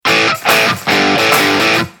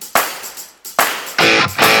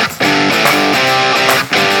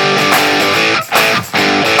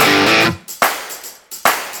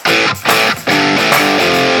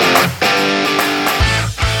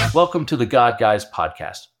welcome to the God Guys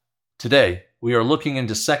podcast. Today, we are looking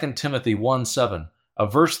into 2 Timothy 1:7, a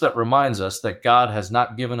verse that reminds us that God has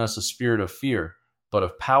not given us a spirit of fear, but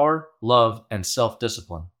of power, love, and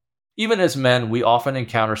self-discipline. Even as men, we often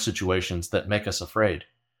encounter situations that make us afraid.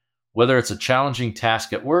 Whether it's a challenging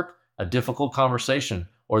task at work, a difficult conversation,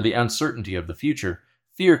 or the uncertainty of the future,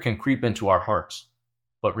 fear can creep into our hearts.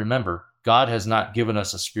 But remember, God has not given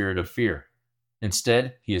us a spirit of fear.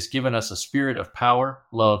 Instead, He has given us a spirit of power,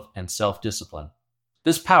 love, and self-discipline.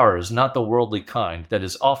 This power is not the worldly kind that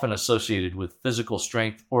is often associated with physical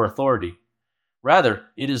strength or authority. Rather,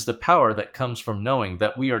 it is the power that comes from knowing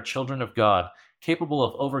that we are children of God, capable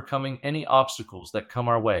of overcoming any obstacles that come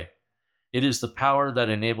our way. It is the power that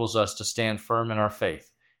enables us to stand firm in our faith,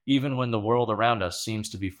 even when the world around us seems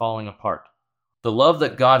to be falling apart. The love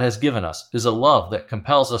that God has given us is a love that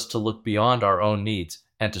compels us to look beyond our own needs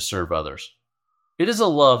and to serve others. It is a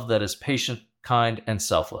love that is patient, kind, and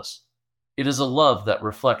selfless. It is a love that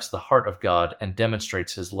reflects the heart of God and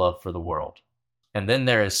demonstrates His love for the world. And then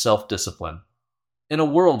there is self-discipline. In a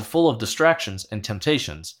world full of distractions and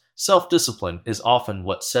temptations, self-discipline is often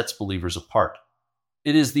what sets believers apart.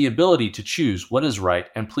 It is the ability to choose what is right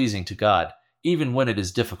and pleasing to God, even when it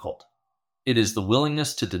is difficult. It is the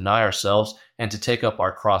willingness to deny ourselves and to take up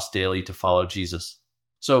our cross daily to follow Jesus.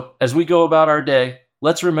 So, as we go about our day,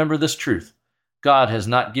 let's remember this truth. God has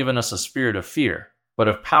not given us a spirit of fear, but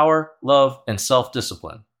of power, love, and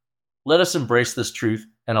self-discipline. Let us embrace this truth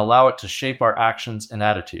and allow it to shape our actions and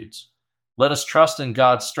attitudes. Let us trust in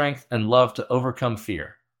God's strength and love to overcome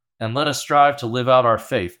fear, and let us strive to live out our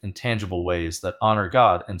faith in tangible ways that honor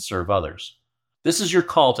God and serve others. This is your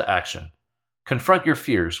call to action. Confront your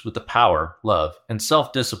fears with the power, love, and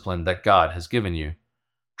self-discipline that God has given you.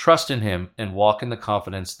 Trust in Him and walk in the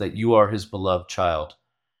confidence that you are His beloved child.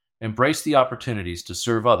 Embrace the opportunities to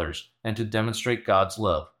serve others and to demonstrate God's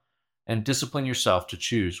love, and discipline yourself to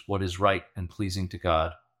choose what is right and pleasing to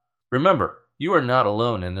God. Remember, you are not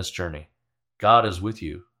alone in this journey. God is with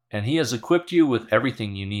you, and He has equipped you with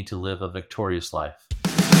everything you need to live a victorious life.